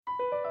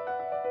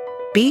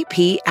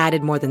BP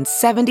added more than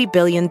 $70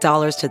 billion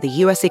to the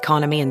U.S.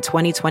 economy in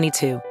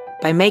 2022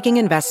 by making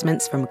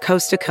investments from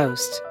coast to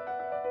coast.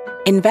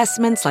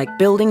 Investments like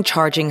building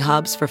charging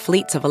hubs for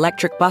fleets of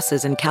electric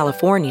buses in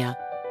California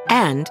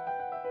and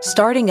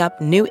starting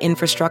up new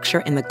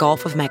infrastructure in the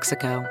Gulf of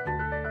Mexico.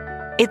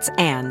 It's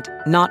and,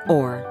 not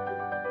or.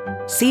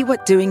 See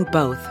what doing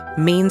both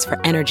means for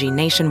energy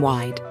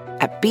nationwide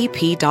at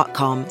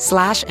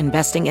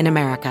bp.com/investing in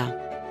America.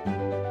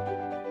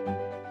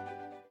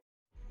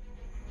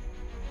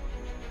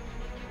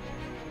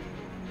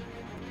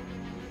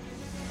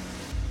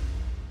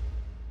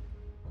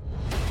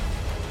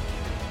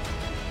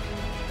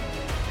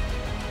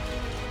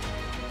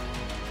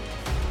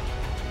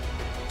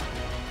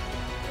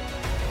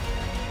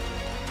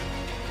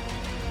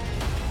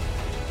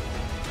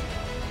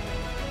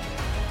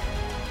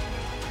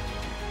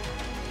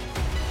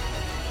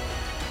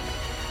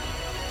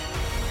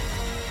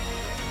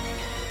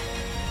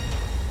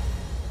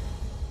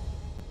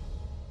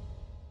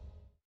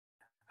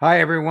 Hi,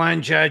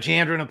 everyone. Judge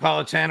Andrew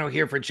Napolitano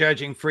here for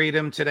Judging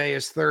Freedom. Today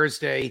is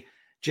Thursday,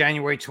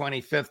 January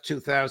 25th,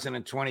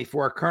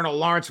 2024. Colonel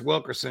Lawrence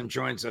Wilkerson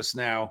joins us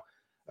now.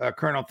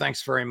 Colonel,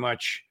 thanks very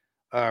much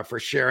for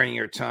sharing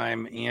your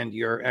time and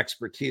your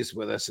expertise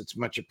with us. It's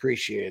much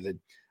appreciated.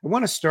 I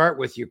want to start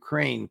with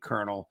Ukraine,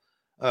 Colonel.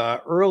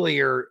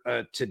 Earlier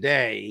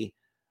today,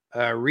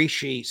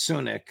 Rishi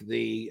Sunak,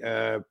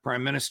 the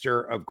Prime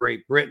Minister of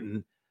Great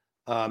Britain,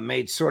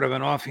 made sort of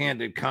an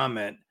offhanded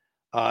comment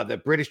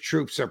that British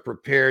troops are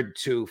prepared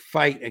to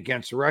fight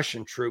against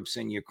Russian troops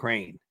in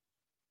Ukraine.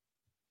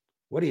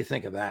 What do you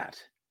think of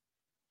that?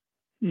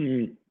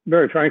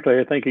 Very frankly,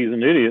 I think he's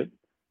an idiot.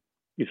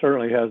 He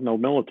certainly has no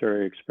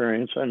military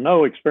experience and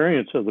no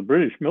experience of the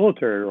British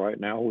military right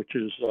now, which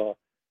is,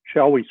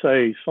 shall we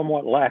say,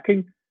 somewhat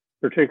lacking,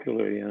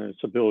 particularly in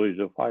its ability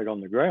to fight on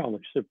the ground.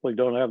 They simply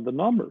don't have the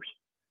numbers.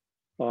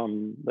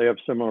 They have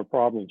similar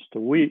problems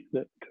that we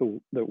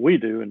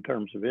do in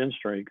terms of in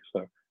strength.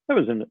 So that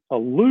was a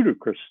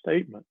ludicrous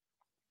statement.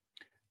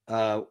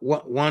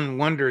 One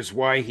wonders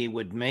why he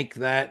would make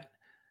that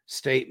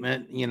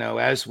statement,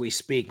 as we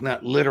speak,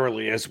 not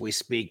literally as we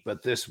speak,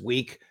 but this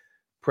week,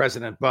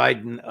 President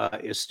Biden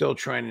is still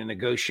trying to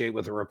negotiate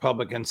with the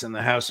Republicans in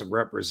the House of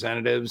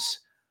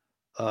Representatives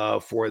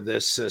for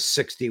this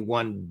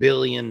 $61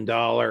 billion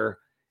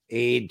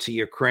aid to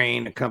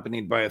Ukraine,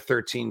 accompanied by a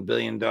 $13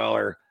 billion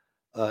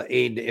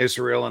aid to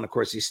Israel. And of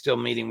course, he's still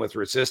meeting with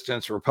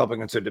resistance.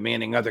 Republicans are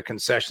demanding other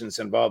concessions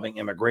involving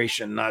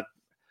immigration, not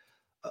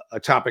a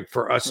topic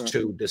for us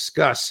to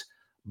discuss.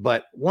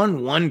 But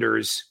one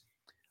wonders,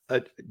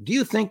 do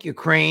you think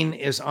Ukraine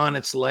is on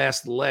its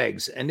last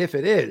legs? And if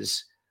it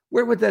is,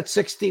 where would that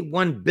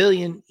 $61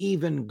 billion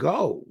even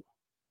go?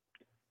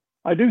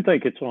 I do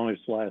think it's on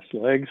its last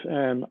legs.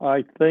 And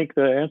I think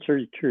the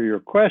answer to your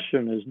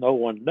question is no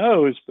one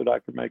knows, but I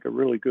could make a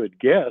really good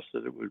guess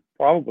that it would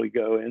probably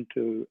go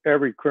into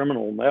every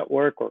criminal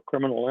network or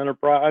criminal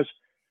enterprise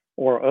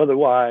or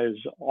otherwise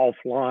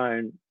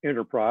offline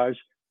enterprise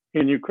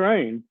in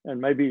Ukraine and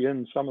maybe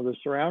in some of the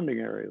surrounding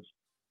areas.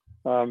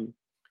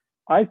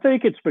 I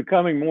think it's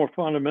becoming more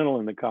fundamental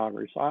in the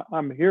Congress.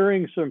 I'm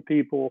hearing some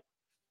people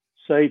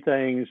say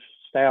things,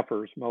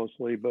 staffers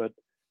mostly, but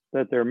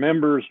that their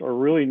members are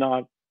really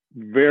not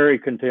very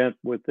content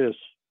with this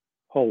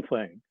whole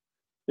thing.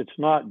 It's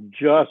not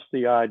just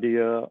the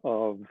idea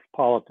of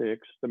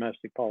politics,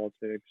 domestic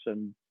politics,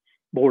 and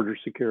border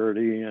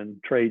security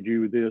and trade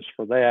you this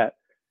for that.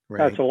 Right.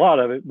 That's a lot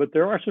of it. But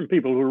there are some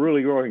people who are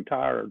really growing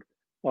tired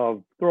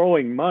of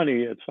throwing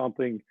money at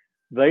something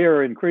they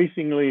are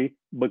increasingly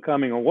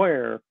becoming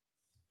aware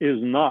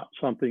is not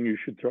something you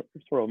should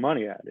throw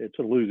money at. It's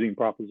a losing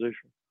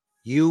proposition.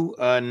 You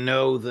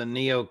know the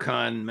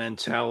neocon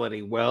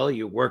mentality well.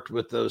 You worked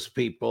with those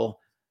people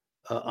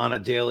on a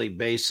daily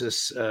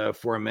basis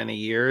for many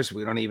years.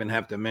 We don't even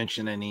have to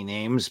mention any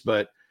names,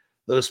 but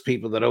those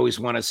people that always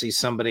want to see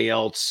somebody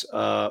else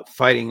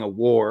fighting a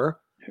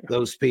war,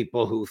 those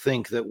people who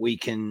think that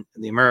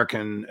the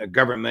American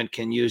government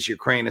can use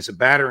Ukraine as a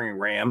battering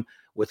ram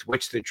with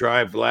which to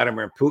drive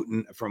Vladimir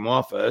Putin from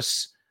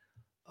office,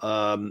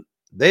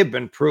 they've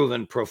been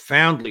proven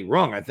profoundly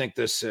wrong. I think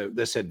this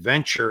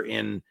adventure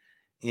in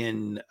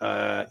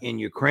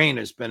Ukraine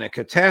has been a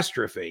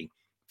catastrophe.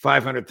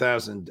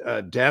 500,000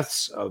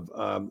 deaths of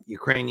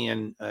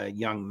Ukrainian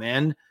young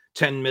men,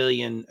 10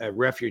 million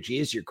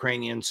refugees,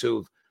 Ukrainians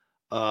who've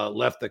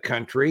left the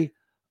country,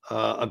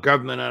 a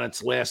government on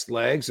its last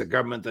legs, a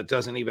government that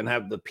doesn't even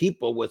have the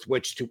people with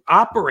which to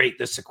operate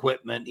this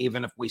equipment,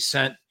 even if we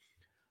sent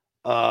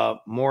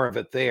more of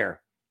it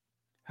there.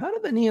 How do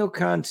the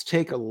neocons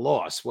take a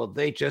loss? Will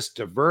they just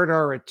divert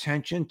our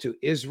attention to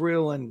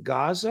Israel and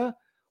Gaza?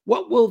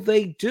 What will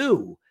they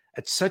do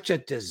at such a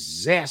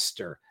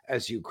disaster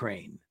as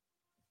Ukraine?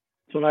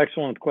 It's an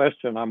excellent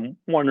question. I'm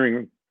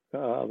wondering the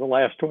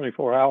last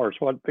 24 hours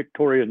what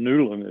Victoria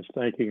Nuland is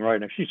thinking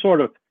right now. She sort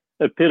of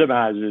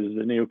epitomizes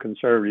the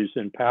neoconservatives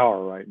in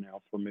power right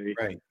now for me.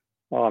 Right.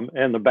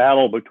 And the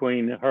battle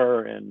between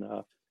her and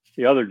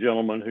the other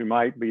gentleman who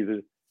might be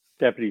the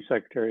Deputy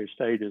Secretary of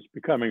State is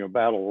becoming a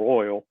battle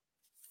royal.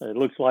 It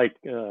looks like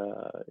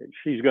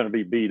she's going to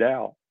be beat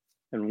out.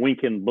 And wink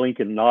and blink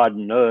and nod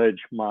and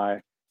nudge,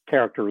 my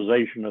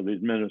characterization of the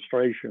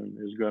administration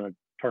is going to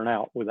turn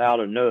out without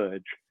a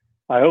nudge.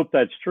 I hope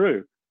that's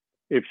true.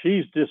 If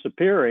she's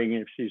disappearing,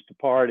 if she's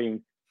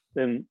departing,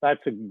 then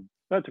that's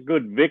a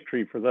good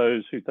victory for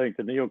those who think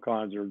the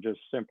neocons are just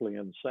simply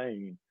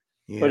insane.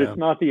 Yeah. But it's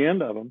not the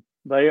end of them.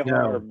 They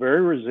are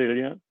very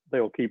resilient.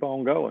 They'll keep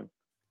on going.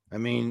 I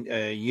mean,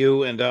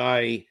 you and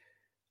I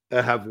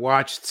have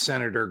watched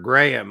Senator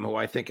Graham, who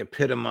I think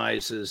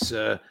epitomizes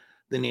the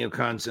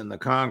neocons in the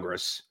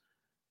Congress.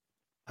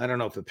 I don't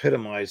know if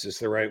epitomize is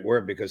the right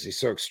word because he's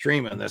so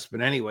extreme in this,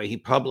 but anyway, he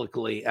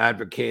publicly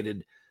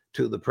advocated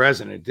to the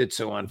president, did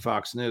so on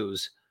Fox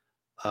News,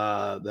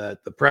 that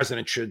the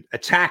president should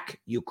attack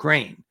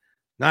Ukraine,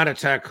 not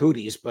attack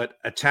Houthis, but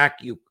attack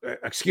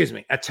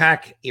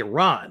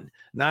Iran,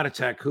 not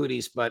attack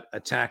Houthis, but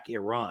attack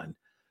Iran.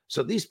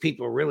 So these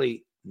people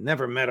really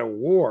never met a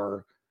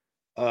war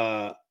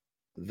that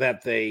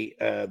they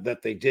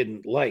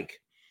didn't like.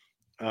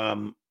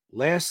 And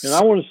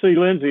I want to see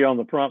Lindsey on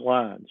the front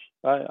lines.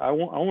 I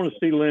want to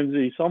see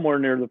Lindsey somewhere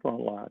near the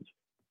front lines.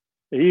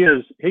 He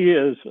is.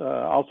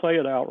 I'll say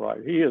it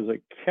outright. He is a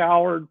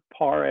coward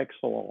par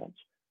excellence.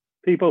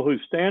 People who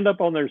stand up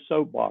on their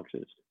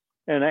soapboxes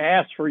and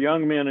ask for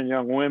young men and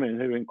young women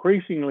who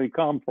increasingly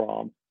come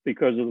from,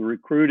 because of the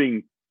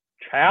recruiting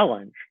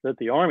challenge that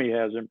the Army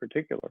has in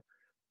particular,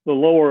 the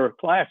lower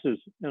classes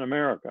in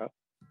America.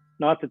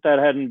 Not that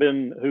hadn't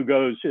been who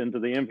goes into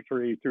the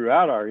infantry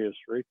throughout our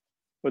history,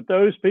 but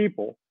those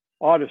people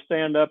ought to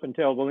stand up and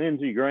tell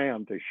Lindsey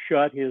Graham to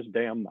shut his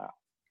damn mouth.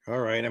 All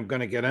right, I'm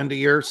going to get under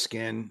your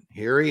skin.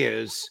 Here he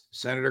is,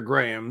 Senator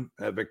Graham,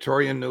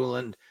 Victoria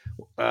Nuland,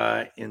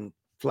 in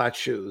flat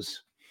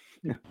shoes.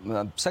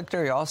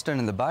 Secretary Austin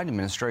and the Biden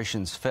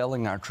administration is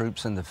failing our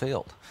troops in the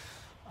field.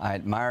 I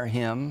admire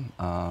him.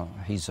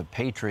 He's a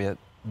patriot,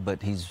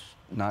 but he's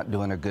not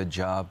doing a good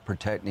job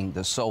protecting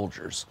the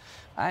soldiers.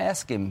 I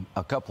asked him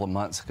a couple of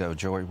months ago,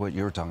 Joey, what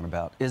you were talking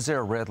about. Is there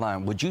a red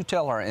line? Would you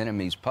tell our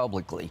enemies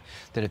publicly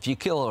that if you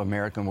kill an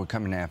American, we're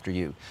coming after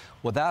you?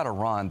 Without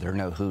Iran, there are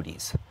no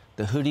Houthis.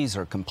 The Houthis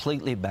are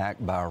completely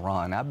backed by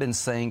Iran. I've been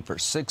saying for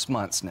 6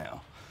 months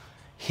now,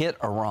 hit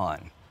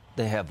Iran.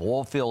 They have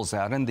oil fields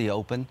out in the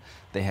open.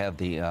 They have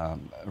the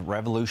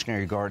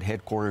Revolutionary Guard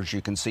headquarters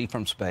you can see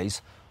from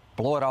space.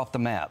 Blow it off the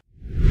map.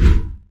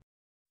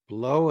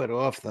 Blow it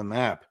off the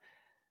map.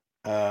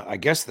 I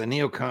guess the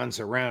neocons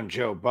around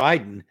Joe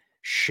Biden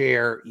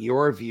share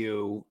your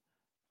view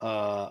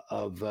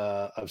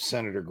of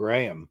Senator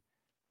Graham.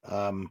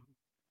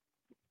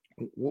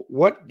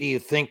 What do you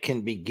think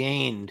can be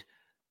gained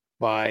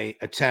by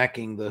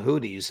attacking the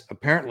Houthis?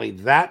 Apparently,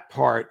 that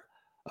part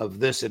of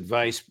this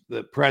advice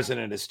the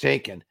president has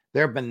taken.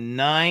 There have been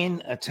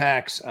 9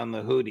 attacks on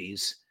the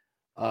Houthis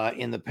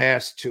in the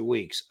past 2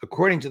 weeks.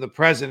 According to the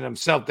president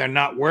himself, they're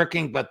not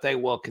working, but they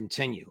will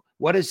continue.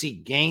 What does he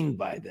gain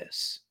by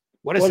this?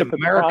 What does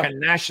American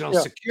national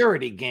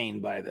security gain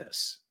by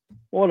this?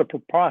 What a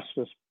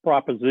preposterous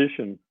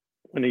proposition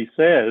when he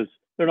says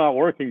they're not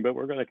working, but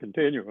we're going to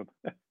continue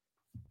them.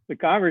 The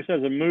Congress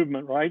has a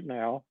movement right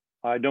now.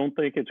 I don't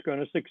think it's going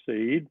to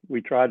succeed.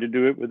 We tried to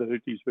do it with the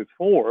Houthis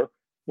before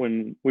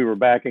when we were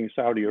backing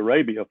Saudi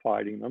Arabia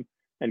fighting them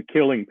and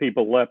killing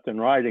people left and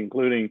right,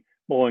 including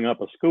blowing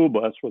up a school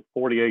bus with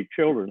 48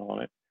 children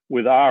on it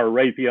with our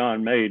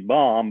Raytheon-made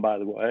bomb, by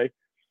the way.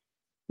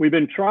 We've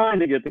been trying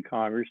to get the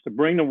Congress to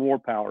bring the War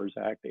Powers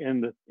Act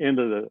into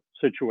the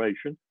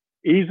situation.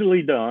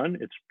 Easily done.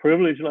 It's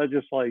privileged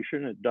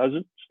legislation. It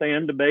doesn't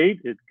stand debate.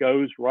 It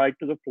goes right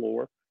to the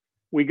floor.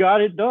 We got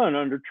it done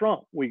under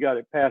Trump. We got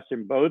it passed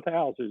in both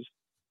houses,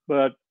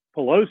 but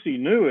Pelosi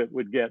knew it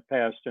would get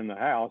passed in the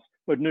House,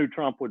 but knew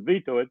Trump would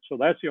veto it. So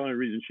that's the only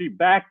reason she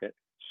backed it,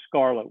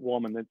 scarlet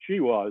woman that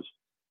she was.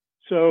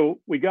 So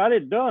we got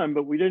it done,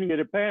 but we didn't get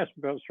it passed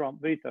because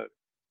Trump vetoed it.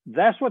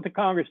 That's what the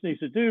Congress needs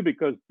to do,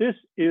 because this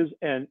is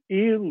an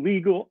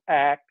illegal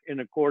act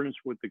in accordance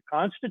with the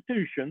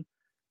Constitution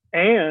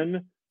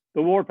and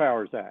the War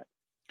Powers Act.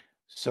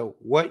 So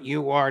what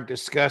you are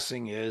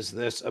discussing is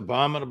this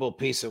abominable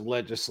piece of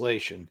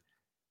legislation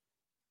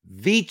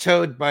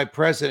vetoed by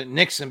President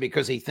Nixon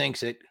because he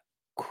thinks it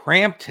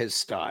cramped his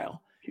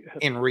style. Yes.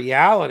 In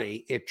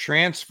reality, it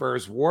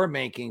transfers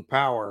war-making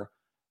power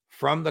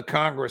from the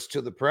Congress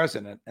to the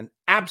president, an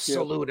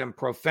absolute and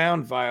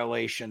profound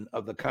violation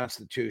of the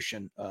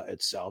Constitution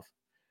itself.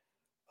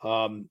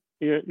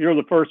 You're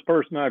the first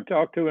person I've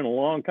talked to in a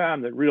long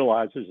time that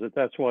realizes that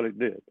that's what it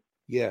did.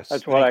 Yes.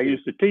 That's what I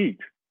used to teach.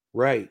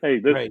 Right. Hey,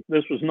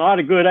 this was not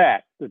a good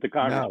act that the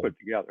Congress put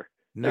together.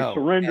 No. They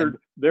surrendered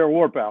their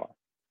war power.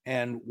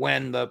 And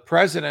when the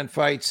president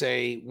fights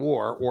a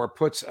war or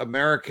puts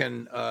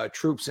American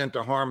troops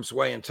into harm's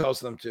way and tells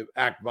them to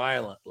act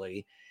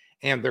violently,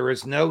 and there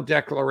is no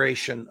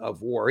declaration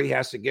of war, he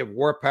has to give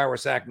War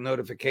Powers Act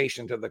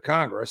notification to the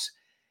Congress,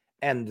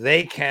 and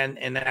they can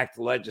enact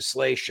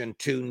legislation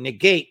to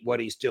negate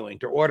what he's doing,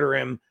 to order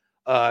him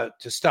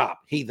to stop.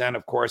 He then,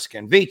 of course,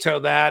 can veto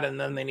that, and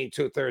then they need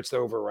 2/3 to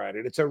override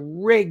it. It's a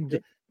rigged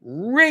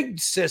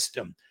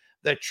system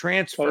that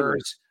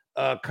transfers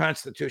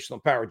constitutional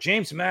power.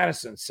 James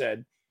Madison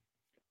said,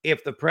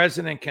 if the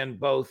president can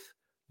both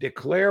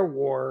declare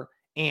war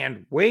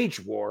and wage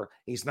war,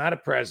 he's not a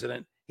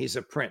president, he's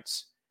a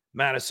prince.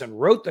 Madison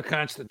wrote the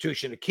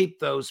Constitution to keep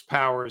those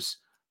powers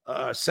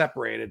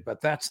separated, but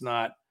that's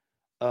not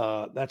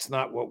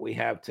what we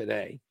have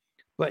today.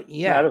 But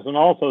yeah, Madison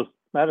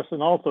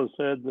also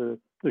said the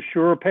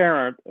sure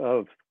parent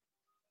of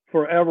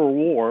forever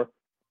war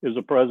is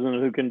a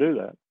president who can do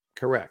that.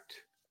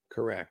 Correct.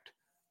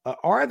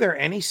 Are there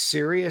any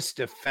serious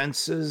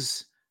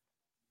defenses,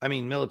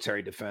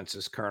 military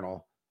defenses,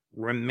 Colonel,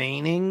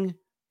 remaining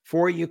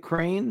for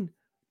Ukraine?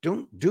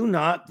 Do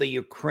not the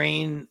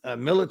Ukraine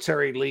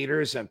military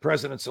leaders and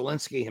President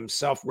Zelensky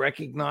himself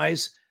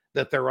recognize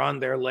that they're on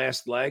their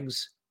last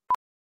legs?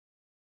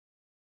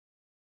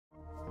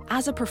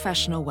 As a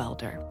professional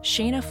welder,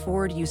 Shayna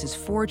Ford uses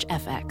Forge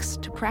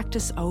FX to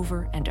practice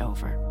over and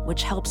over,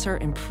 which helps her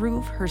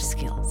improve her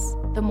skills.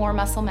 The more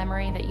muscle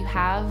memory that you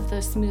have,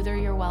 the smoother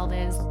your weld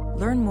is.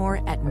 Learn more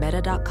at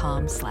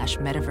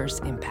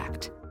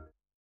meta.com/metaverseimpact.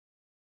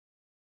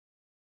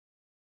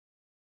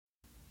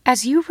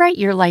 As you write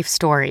your life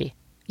story,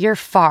 you're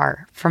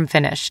far from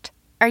finished.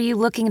 Are you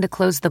looking to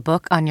close the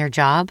book on your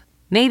job?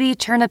 Maybe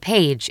turn a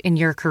page in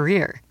your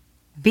career?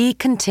 Be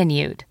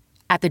continued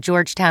at the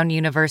Georgetown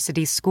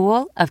University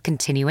School of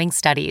Continuing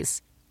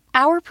Studies.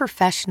 Our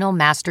professional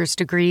master's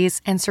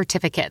degrees and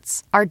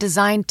certificates are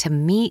designed to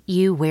meet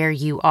you where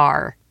you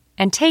are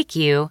and take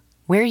you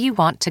where you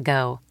want to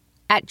go.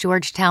 At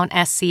Georgetown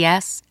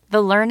SCS,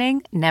 the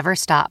learning never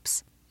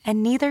stops,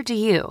 and neither do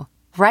you.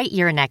 Write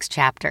your next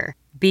chapter.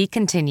 Be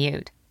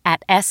continued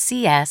at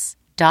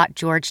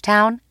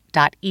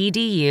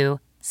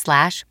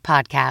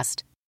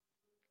scs.georgetown.edu/podcast.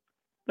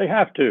 They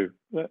have to.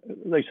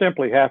 They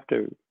simply have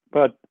to.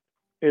 But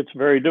it's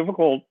very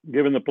difficult,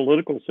 given the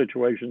political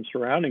situation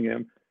surrounding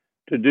him,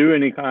 to do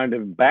any kind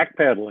of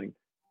backpedaling.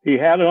 He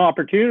had an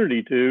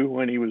opportunity to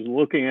when he was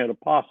looking at a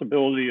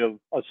possibility of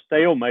a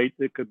stalemate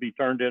that could be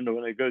turned into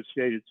a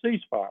negotiated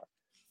ceasefire.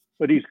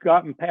 But he's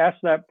gotten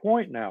past that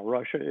point now.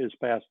 Russia is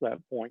past that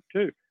point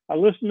too. I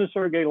listened to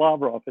Sergei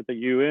Lavrov at the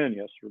UN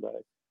yesterday.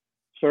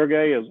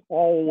 Sergei is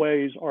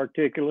always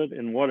articulate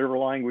in whatever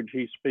language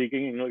he's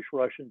speaking, English,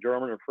 Russian,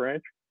 German, or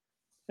French.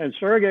 And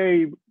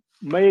Sergei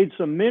made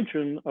some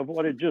mention of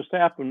what had just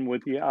happened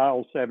with the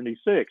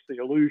Il-76, the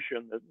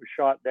Aleutian that was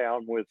shot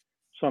down with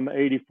some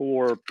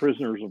 84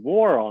 prisoners of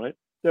war on it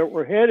that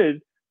were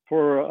headed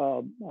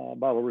for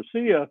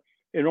Belarusia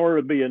in order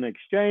to be an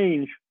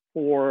exchange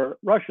for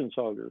Russian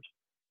soldiers.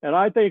 And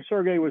I think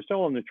Sergei was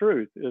telling the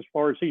truth as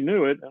far as he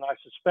knew it. And I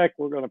suspect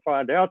we're going to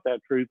find out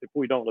that truth if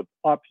we don't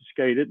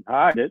obfuscate it and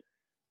hide it.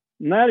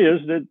 And that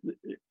is that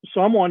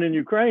someone in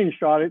Ukraine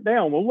shot it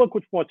down. Well, look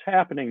what's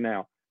happening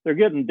now. They're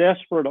getting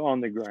desperate on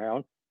the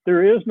ground.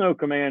 There is no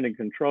command and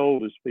control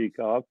to speak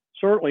of,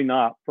 certainly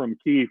not from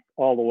Kyiv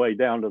all the way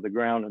down to the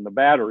ground in the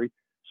battery.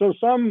 So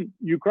some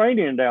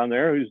Ukrainian down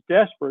there who's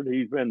desperate,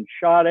 he's been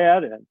shot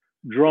at and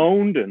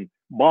droned and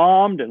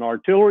bombed and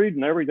artilleried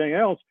and everything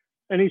else.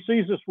 And he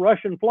sees this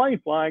Russian plane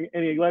flying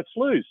and he lets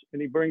loose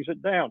and he brings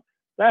it down.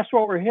 That's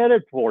what we're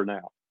headed for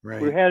now.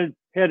 Right. We're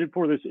headed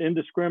for this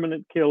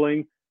indiscriminate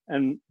killing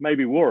and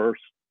maybe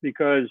worse,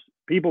 because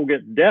people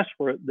get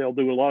desperate, they'll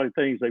do a lot of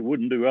things they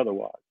wouldn't do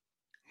otherwise.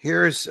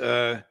 Here's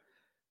Russian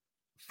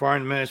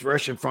Foreign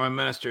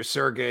Minister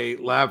Sergei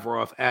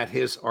Lavrov at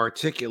his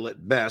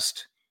articulate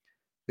best,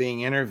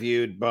 being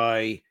interviewed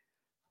by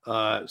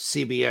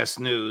CBS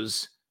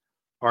News,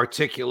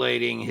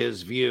 articulating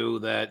his view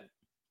that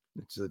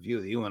it's the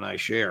view that you and I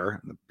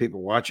share, the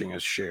people watching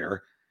us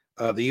share.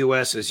 The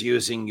U.S. is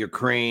using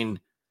Ukraine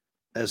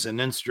as an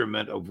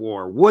instrument of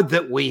war. Would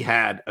that we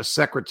had a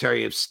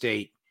Secretary of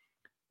State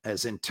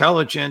as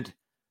intelligent,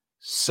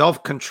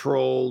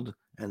 self-controlled,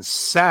 and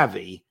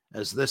savvy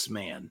as this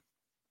man.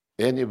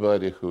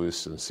 Anybody who is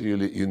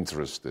sincerely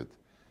interested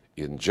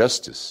in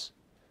justice,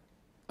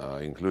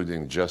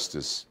 including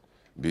justice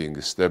being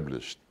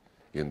established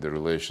in the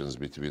relations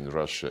between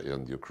Russia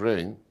and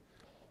Ukraine,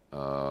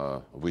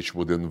 which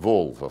would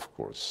involve, of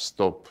course,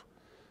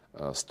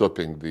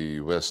 stopping the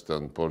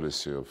Western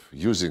policy of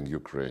using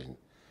Ukraine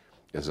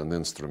as an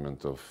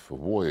instrument of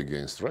war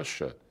against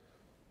Russia,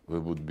 we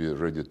would be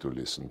ready to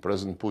listen.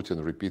 President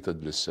Putin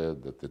repeatedly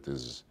said that it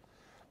is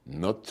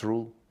not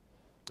true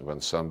when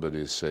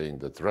somebody is saying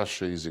that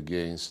Russia is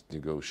against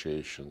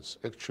negotiations.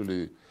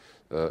 Actually,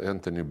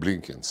 Antony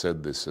Blinken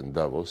said this in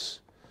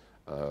Davos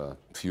a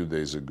few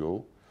days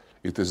ago.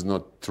 It is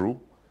not true.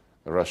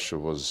 Russia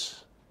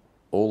was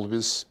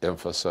always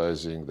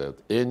emphasizing that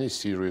any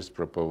serious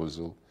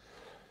proposal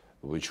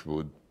which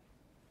would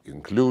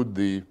include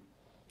the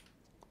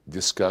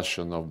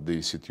discussion of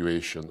the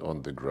situation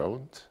on the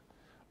ground,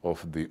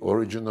 of the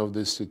origin of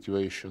this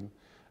situation,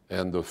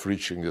 and of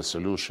reaching a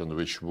solution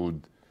which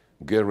would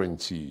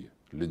guarantee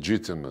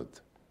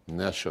legitimate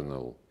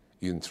national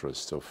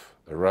interests of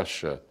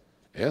Russia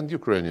and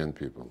Ukrainian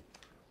people,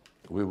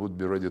 we would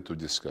be ready to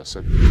discuss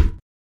it.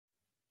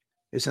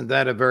 Isn't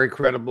that a very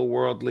credible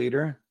world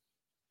leader?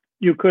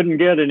 You couldn't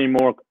get any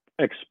more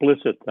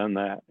explicit than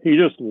that. He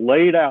just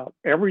laid out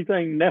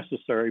everything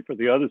necessary for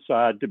the other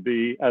side to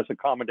be as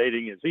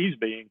accommodating as he's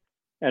being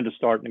and to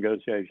start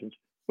negotiations.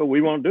 But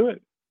we won't do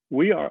it.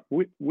 We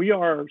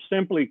are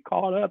simply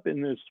caught up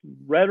in this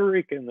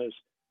rhetoric and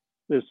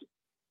this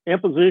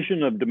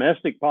imposition of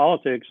domestic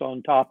politics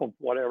on top of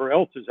whatever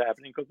else is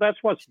happening, because that's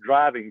what's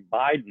driving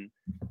Biden.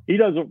 He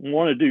doesn't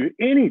want to do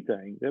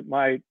anything that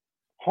might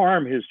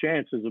harm his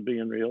chances of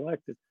being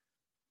reelected.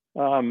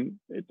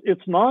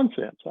 It's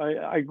nonsense.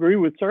 I agree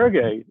with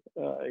Sergey,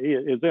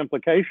 his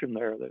implication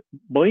there that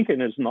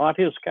Blinken is not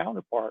his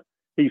counterpart.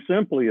 He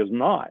simply is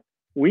not.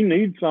 We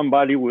need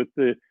somebody with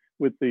the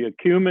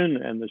acumen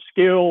and the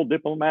skill,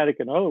 diplomatic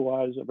and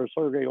otherwise, of a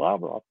Sergey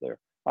Lavrov there.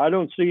 I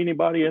don't see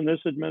anybody in this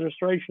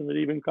administration that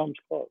even comes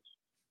close.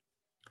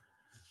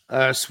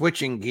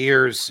 Switching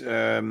gears,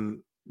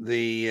 the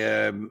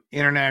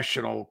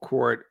International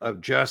Court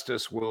of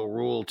Justice will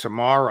rule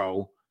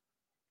tomorrow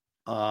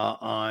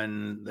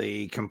on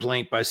the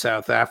complaint by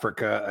South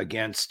Africa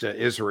against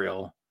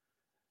Israel.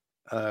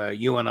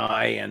 You and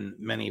I and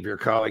many of your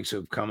colleagues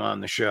who've come on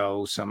the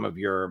show, some of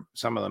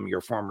them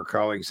your former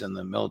colleagues in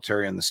the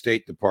military and the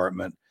State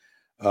Department,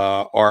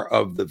 are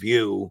of the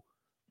view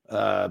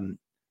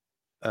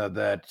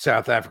that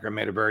South Africa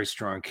made a very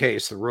strong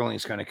case. The ruling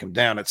is going to come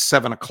down at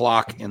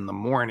 7:00 in the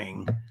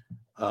morning,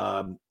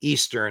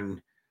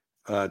 Eastern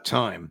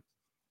time.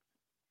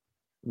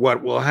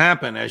 What will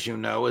happen, as you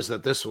know, is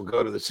that this will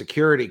go to the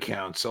Security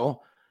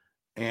Council,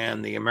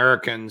 and the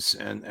Americans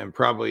and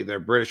probably their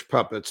British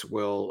puppets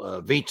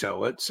will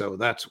veto it. So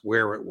that's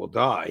where it will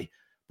die.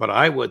 But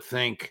I would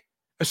think,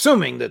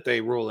 assuming that they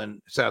rule in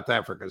South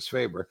Africa's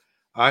favor,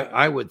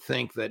 I would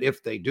think that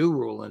if they do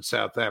rule in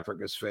South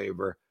Africa's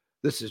favor,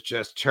 this is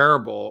just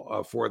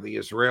terrible for the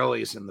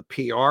Israelis and the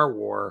PR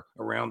war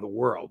around the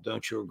world.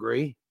 Don't you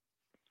agree?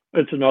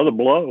 It's another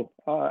blow.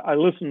 I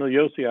listened to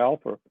Yossi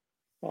Alpha.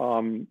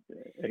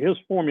 His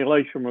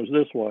formulation was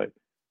this way,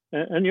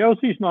 and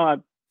Yossi's not.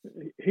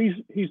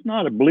 He's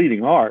not a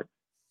bleeding heart,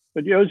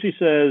 but Yossi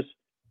says,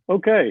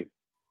 okay,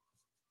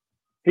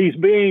 he's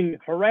being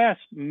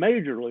harassed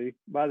majorly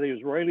by the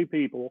Israeli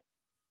people,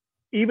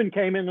 even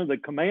came into the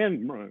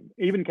command room,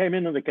 even came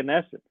into the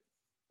Knesset,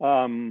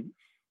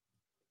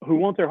 who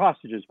want their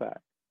hostages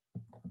back.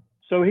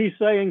 So he's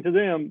saying to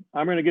them,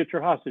 I'm going to get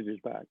your hostages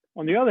back.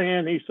 On the other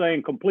hand, he's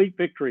saying complete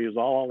victory is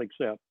all I'll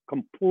accept.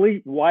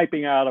 Complete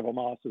wiping out of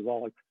Hamas is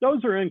all.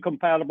 Those are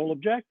incompatible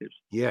objectives.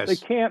 Yes. They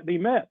can't be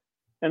met.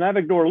 And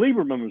Avigdor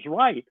Lieberman was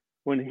right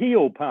when he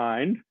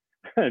opined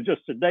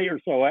just a day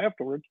or so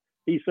afterwards.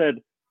 He said,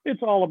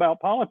 it's all about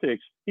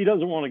politics. He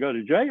doesn't want to go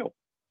to jail.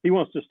 He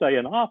wants to stay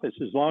in office.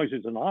 As long as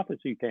he's in office,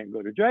 he can't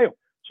go to jail.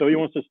 So he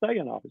wants to stay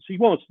in office. He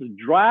wants to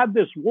drive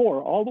this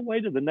war all the way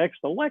to the next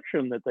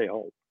election that they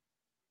hold.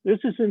 This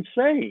is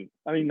insane.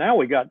 I mean, now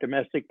we got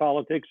domestic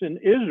politics in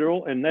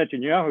Israel and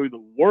Netanyahu,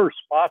 the worst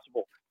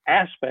possible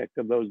aspect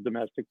of those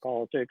domestic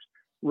politics,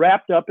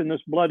 wrapped up in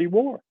this bloody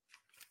war.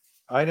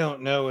 I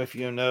don't know if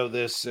you know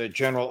this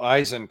General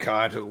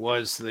Eisenkot, who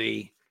was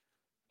the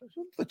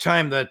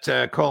time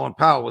that Colin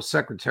Powell was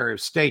Secretary of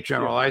State.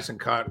 General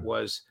Eisenkot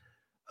was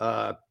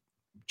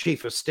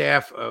Chief of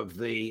Staff of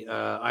the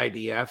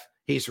IDF.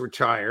 He's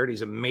retired.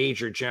 He's a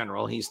major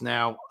general. He's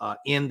now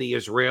in the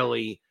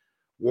Israeli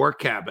War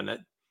Cabinet.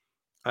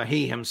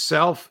 He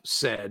himself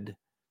said,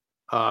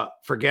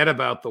 forget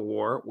about the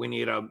war. We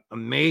need a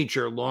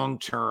major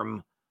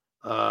long-term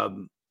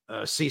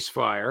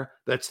ceasefire.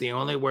 That's the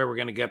only way we're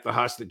going to get the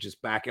hostages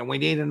back. And we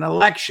need an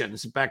election.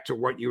 This is back to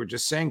what you were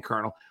just saying,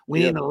 Colonel. We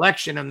need an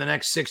election in the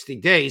next 60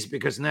 days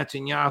because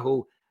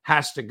Netanyahu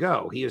has to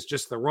go. He is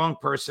just the wrong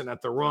person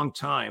at the wrong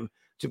time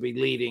to be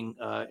leading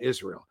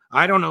Israel.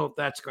 I don't know if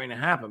that's going to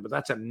happen, but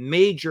that's a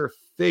major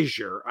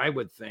fissure, I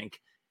would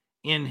think,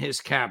 in his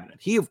cabinet.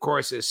 He, of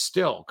course, is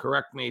still,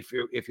 correct me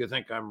if you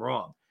think I'm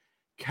wrong,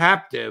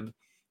 captive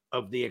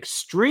of the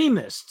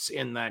extremists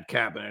in that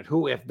cabinet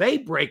who, if they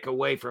break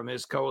away from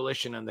his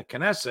coalition in the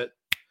Knesset,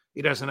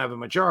 he doesn't have a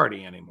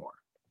majority anymore.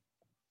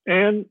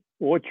 And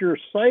what you're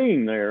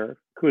saying there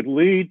could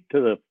lead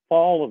to the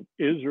fall of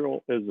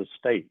Israel as a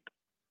state.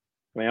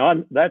 I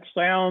mean, that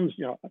sounds,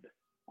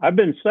 I've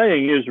been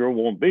saying Israel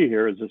won't be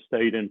here as a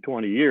state in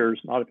 20 years,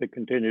 not if it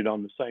continued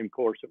on the same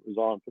course it was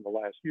on for the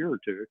last year or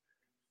two.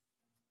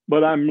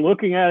 But I'm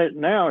looking at it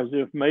now as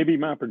if maybe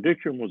my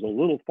prediction was a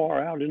little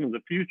far out into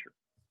the future.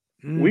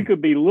 We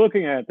could be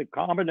looking at the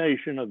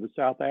combination of the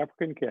South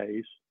African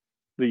case,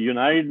 the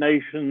United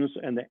Nations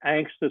and the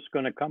angst that's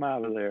going to come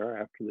out of there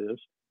after this,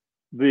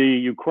 the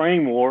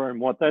Ukraine war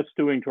and what that's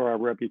doing to our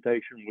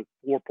reputation with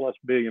 4+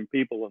 billion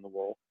people in the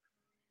world.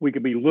 We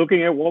could be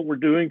looking at what we're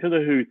doing to the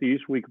Houthis.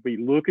 We could be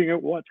looking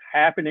at what's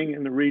happening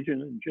in the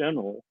region in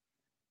general.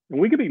 And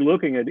we could be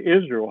looking at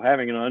Israel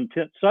having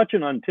such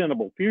an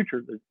untenable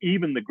future that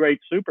even the great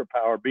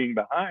superpower being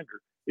behind her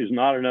is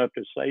not enough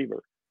to save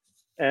her.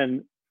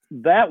 And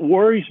that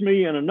worries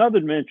me in another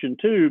dimension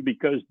too,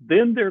 because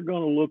then they're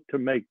going to look to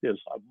make this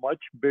a much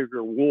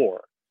bigger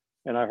war.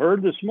 And I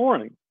heard this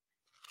morning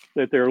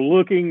that they're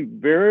looking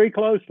very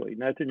closely,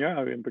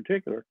 Netanyahu in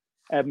particular,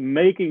 at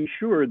making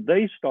sure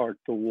they start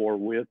the war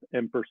with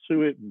and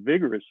pursue it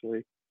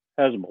vigorously,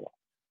 Hezbollah.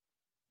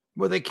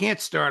 Well, they can't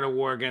start a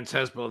war against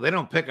Hezbollah. They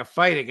don't pick a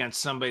fight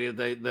against somebody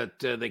that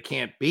they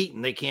can't beat,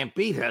 and they can't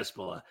beat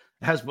Hezbollah.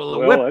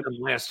 Hezbollah whipped them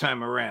last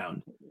time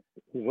around.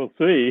 We'll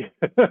see.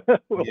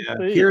 We'll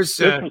see. Here's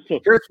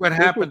what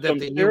happened at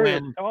the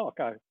UN. Colonel,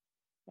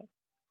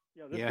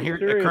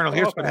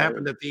 here's what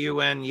happened at the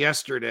UN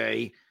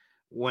yesterday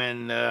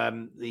when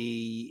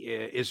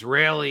the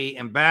Israeli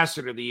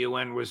ambassador to the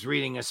UN was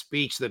reading a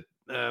speech that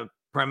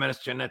Prime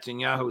Minister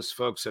Netanyahu's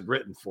folks had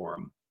written for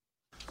him.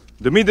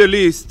 The Middle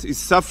East is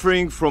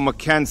suffering from a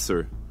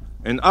cancer,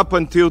 and up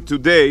until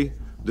today,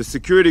 the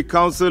Security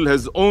Council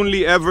has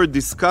only ever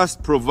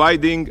discussed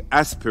providing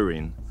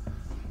aspirin.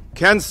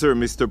 Cancer,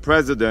 Mr.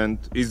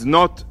 President, is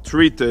not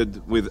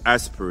treated with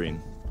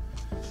aspirin.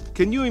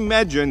 Can you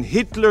imagine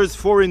Hitler's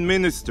foreign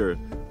minister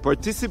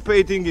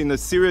participating in a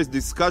serious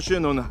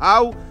discussion on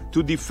how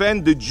to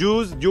defend the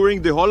Jews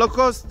during the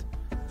Holocaust?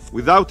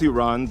 Without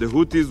Iran, the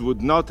Houthis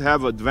would not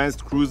have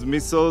advanced cruise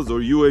missiles or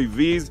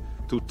UAVs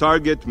to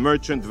target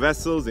merchant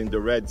vessels in the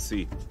Red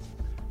Sea.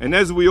 And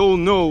as we all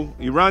know,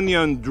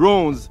 Iranian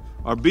drones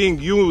are being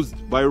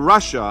used by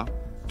Russia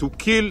to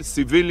kill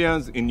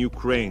civilians in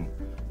Ukraine.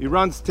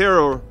 Iran's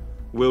terror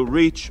will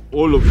reach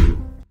all of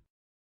you.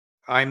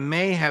 I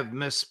may have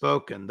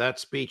misspoken. That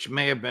speech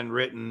may have been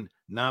written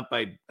not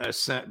by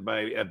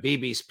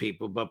Bibi's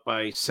people, but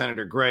by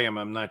Senator Graham.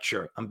 I'm not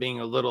sure. I'm being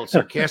a little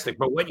sarcastic.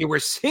 But what you were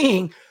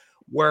seeing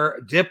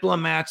were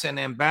diplomats and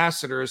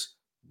ambassadors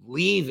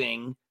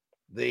leaving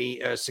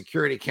the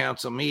Security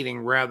Council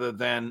meeting rather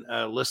than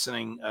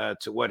listening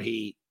to what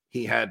he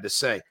had to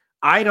say.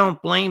 I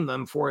don't blame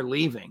them for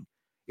leaving.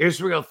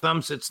 Israel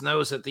thumbs its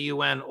nose at the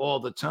UN all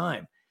the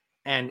time.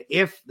 And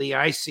if the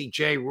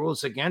ICJ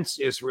rules against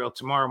Israel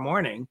tomorrow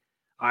morning,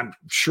 I'm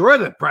sure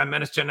that Prime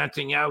Minister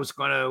Netanyahu is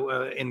going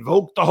to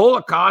invoke the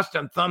Holocaust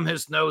and thumb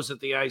his nose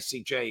at the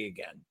ICJ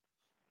again.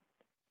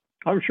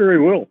 I'm sure he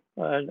will.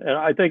 And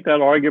I think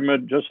that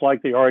argument, just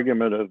like the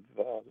argument of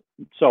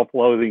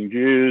self-loathing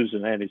Jews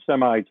and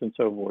anti-Semites and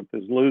so forth,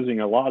 is losing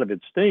a lot of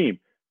its steam.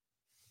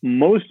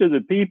 Most of the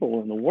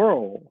people in the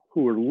world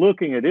who are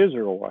looking at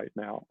Israel right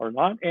now are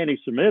not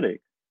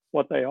anti-Semitic.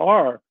 What they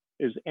are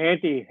is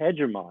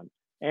anti-hegemon,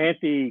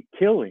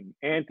 anti-killing,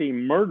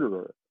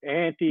 anti-murderer,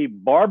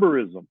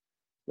 anti-barbarism.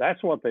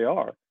 That's what they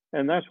are,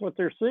 and that's what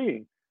they're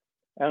seeing.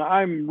 And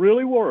I'm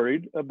really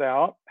worried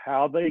about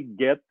how they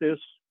get this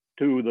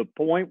to the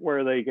point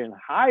where they can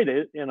hide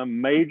it in a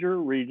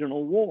major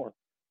regional war.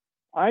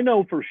 I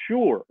know for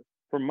sure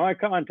from my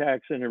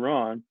contacts in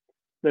Iran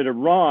that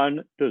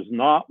Iran does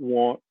not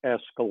want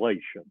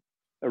escalation.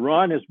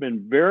 Iran has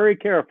been very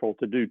careful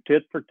to do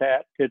tit for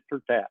tat, tit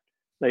for tat.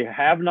 They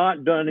have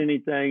not done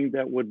anything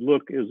that would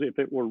look as if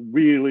it were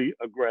really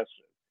aggressive.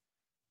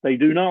 They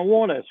do not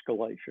want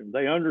escalation.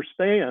 They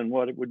understand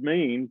what it would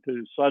mean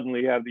to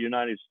suddenly have the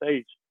United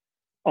States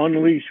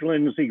unleash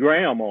Lindsey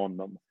Graham on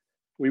them.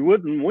 We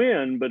wouldn't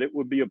win, but it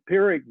would be a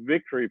Pyrrhic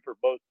victory for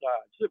both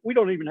sides. We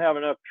don't even have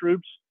enough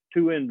troops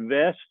to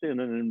invest in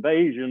an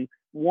invasion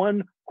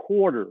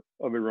 1/4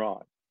 of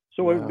Iran.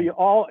 So It would be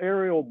all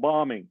aerial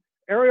bombing.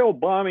 Aerial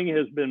bombing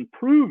has been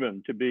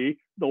proven to be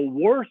the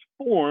worst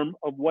form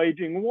of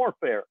waging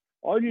warfare.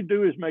 All you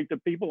do is make the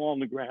people on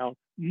the ground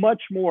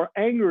much more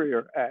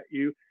angrier at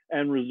you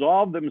and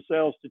resolve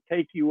themselves to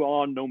take you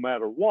on no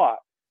matter what.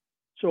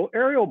 So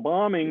aerial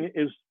bombing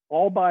is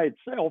all by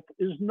itself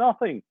is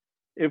nothing.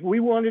 If we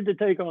wanted to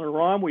take on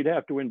Iran, we'd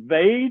have to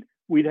invade.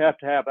 We'd have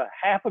to have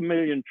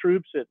 500,000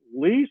 troops at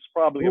least,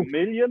 probably 1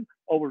 million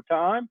over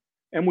time.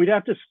 And we'd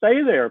have to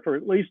stay there for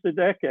at least a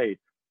decade.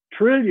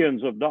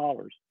 Trillions of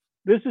dollars.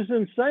 This is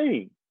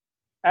insane.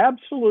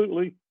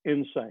 Absolutely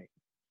insane.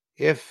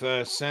 If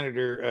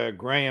Senator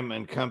Graham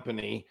and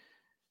company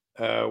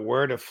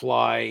were to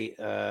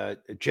fly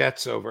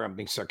jets over, I'm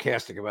being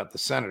sarcastic about the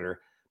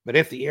senator, but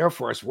if the Air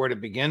Force were to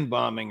begin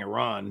bombing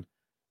Iran,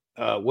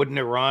 wouldn't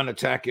Iran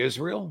attack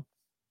Israel?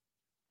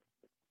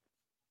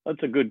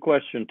 That's a good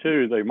question,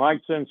 too. They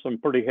might send some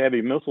pretty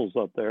heavy missiles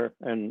up there.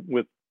 And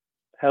with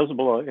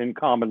Hezbollah in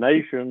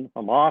combination,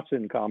 Hamas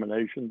in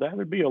combination, that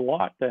would be a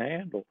lot to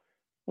handle.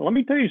 Well, let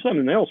me tell you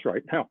something else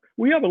right now.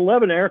 We have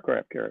 11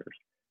 aircraft carriers.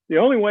 The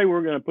only way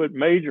we're going to put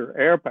major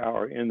air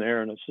power in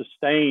there on a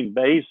sustained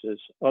basis,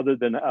 other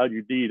than Al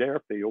Udeid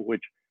airfield,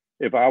 which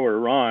if I were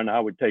Iran, I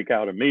would take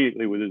out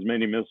immediately with as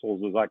many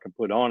missiles as I could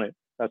put on it.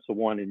 That's the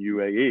one in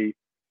UAE,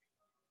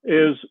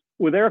 is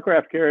with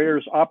aircraft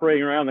carriers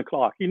operating around the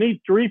clock. You need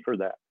 3 for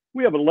that.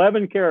 We have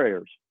 11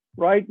 carriers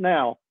right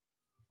now,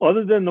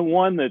 other than the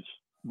one that's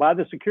by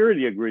the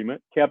security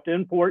agreement, kept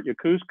in Port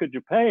Yokosuka,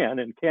 Japan,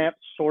 and can't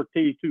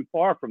sortie too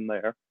far from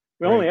there.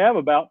 We only have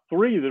about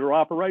 3 that are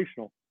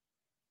operational.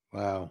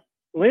 Wow.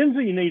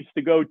 Lindsey needs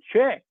to go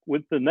check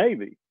with the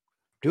Navy.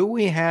 Do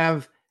we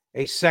have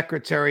a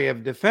Secretary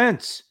of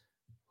Defense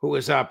who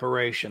is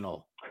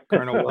operational?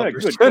 Colonel Good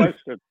Wilkerson.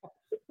 question.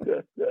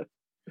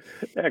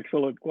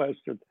 Excellent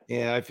question.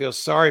 Yeah, I feel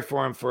sorry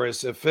for him for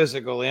his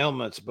physical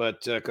ailments,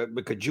 but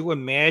could you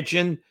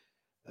imagine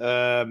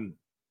General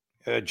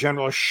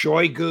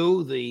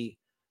Shoigu, the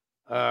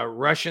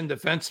Russian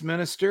defense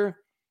minister,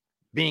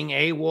 being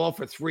AWOL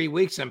for 3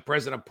 weeks and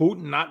President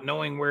Putin not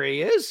knowing where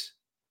he is?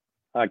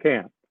 I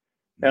can't.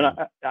 And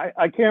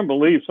I can't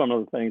believe some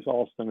of the things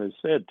Austin has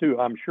said, too.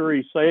 I'm sure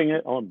he's saying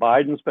it on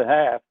Biden's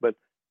behalf, but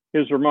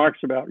his remarks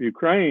about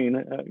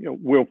Ukraine,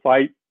 we'll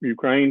fight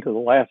Ukraine to the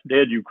last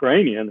dead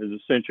Ukrainian,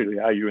 is essentially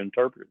how you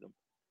interpret them.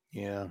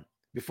 Yeah.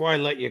 Before I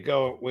let you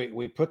go,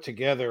 we put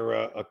together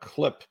a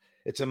clip.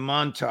 It's a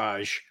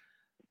montage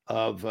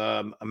of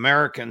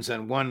Americans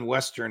and one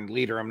Western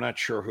leader. I'm not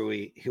sure who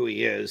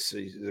he is.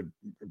 He's a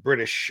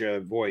British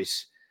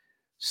voice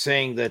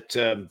saying that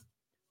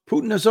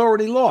Putin has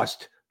already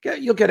lost.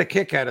 You'll get a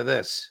kick out of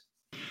this.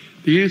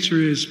 The answer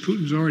is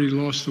Putin's already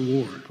lost the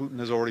war. Putin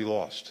has already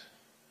lost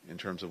in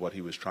terms of what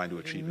he was trying to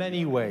achieve. In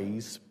many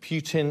ways,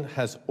 Putin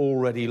has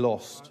already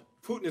lost.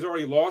 Putin has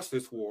already lost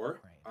this war.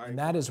 And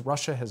that is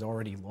Russia has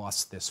already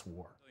lost this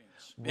war.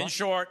 In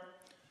short,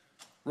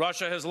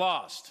 Russia has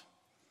lost.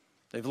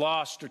 They've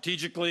lost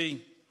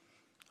strategically,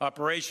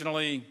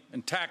 operationally,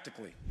 and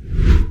tactically.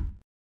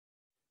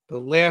 The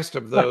last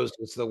of those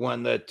is the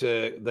one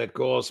that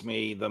galls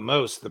me the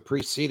most. The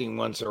preceding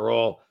ones are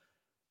all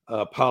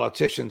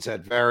politicians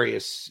in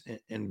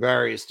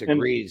various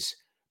degrees.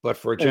 But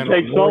for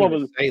General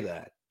Sullivan to say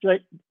that,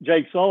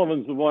 Jake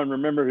Sullivan's the one,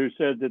 remember, who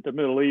said that the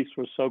Middle East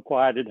was so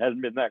quiet it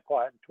hadn't been that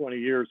quiet in 20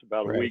 years.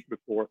 About a week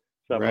before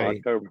 7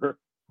 October.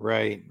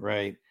 Right.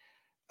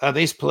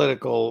 These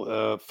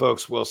political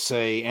folks will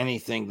say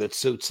anything that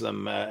suits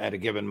them at a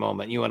given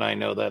moment. You and I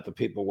know that. The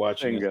people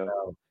watching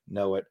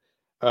know it.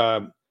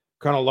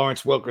 Colonel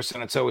Lawrence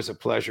Wilkerson, it's always a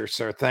pleasure,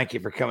 sir. Thank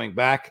you for coming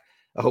back.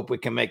 I hope we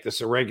can make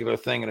this a regular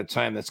thing at a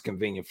time that's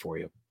convenient for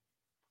you.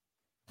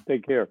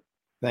 Take care.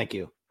 Thank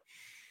you.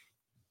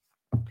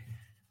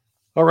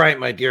 All right,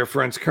 my dear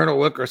friends, Colonel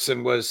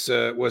Wilkerson was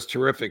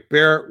terrific.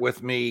 Bear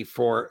with me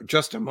for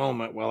just a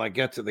moment while I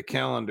get to the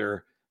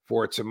calendar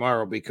for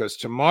tomorrow, because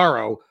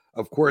tomorrow,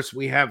 of course,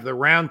 we have the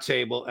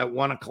roundtable at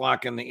 1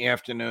 o'clock in the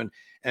afternoon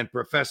and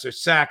Professor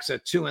Sachs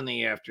at 2 in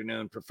the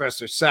afternoon.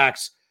 Professor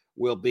Sachs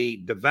will be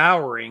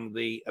devouring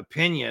the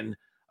opinion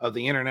of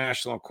the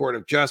International Court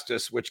of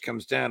Justice, which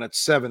comes down at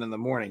 7 in the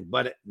morning.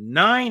 But at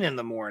 9 in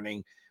the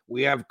morning,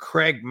 we have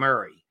Craig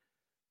Murray.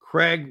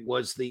 Craig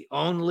was the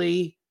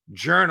only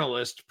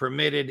journalist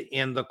permitted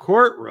in the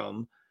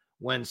courtroom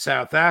when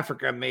South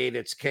Africa made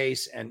its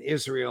case and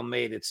Israel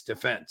made its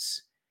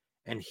defense.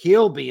 And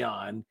he'll be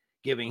on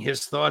giving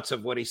his thoughts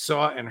of what he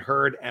saw and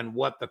heard and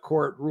what the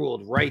court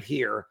ruled right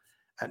here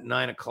at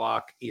 9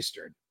 o'clock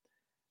Eastern.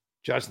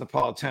 Judge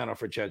Napolitano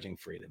for Judging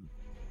Freedom.